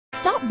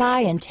Stop by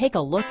and take a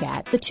look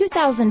at the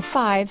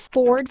 2005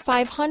 Ford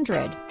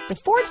 500. The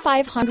Ford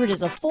 500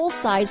 is a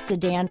full-size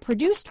sedan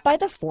produced by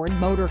the Ford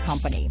Motor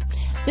Company.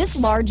 This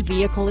large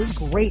vehicle is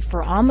great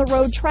for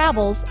on-the-road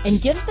travels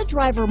and gives the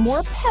driver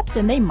more pep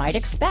than they might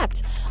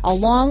expect,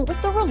 along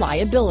with the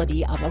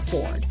reliability of a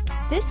Ford.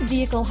 This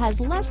vehicle has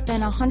less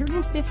than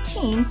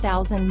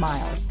 115,000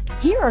 miles.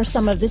 Here are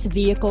some of this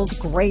vehicle's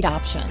great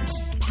options: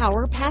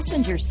 power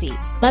passenger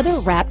seat,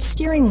 leather-wrapped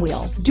steering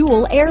wheel,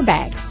 dual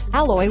airbags,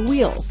 alloy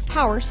wheels,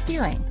 power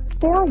steering,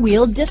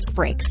 four-wheel disc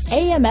brakes,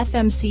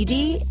 AM/FM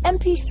CD,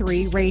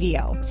 MP3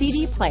 radio,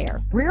 CD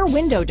player, rear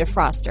window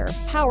defroster,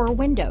 power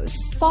windows,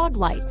 fog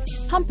lights,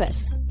 compass,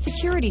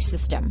 security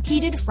system,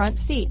 heated front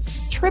seats,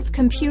 trip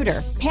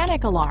computer,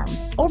 panic alarm,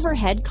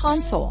 overhead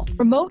console,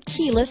 remote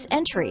keyless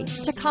entry,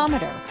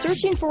 tachometer.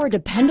 Searching for a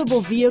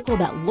dependable vehicle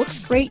that looks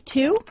great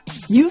too?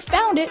 You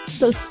found it,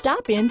 so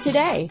stop in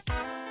today.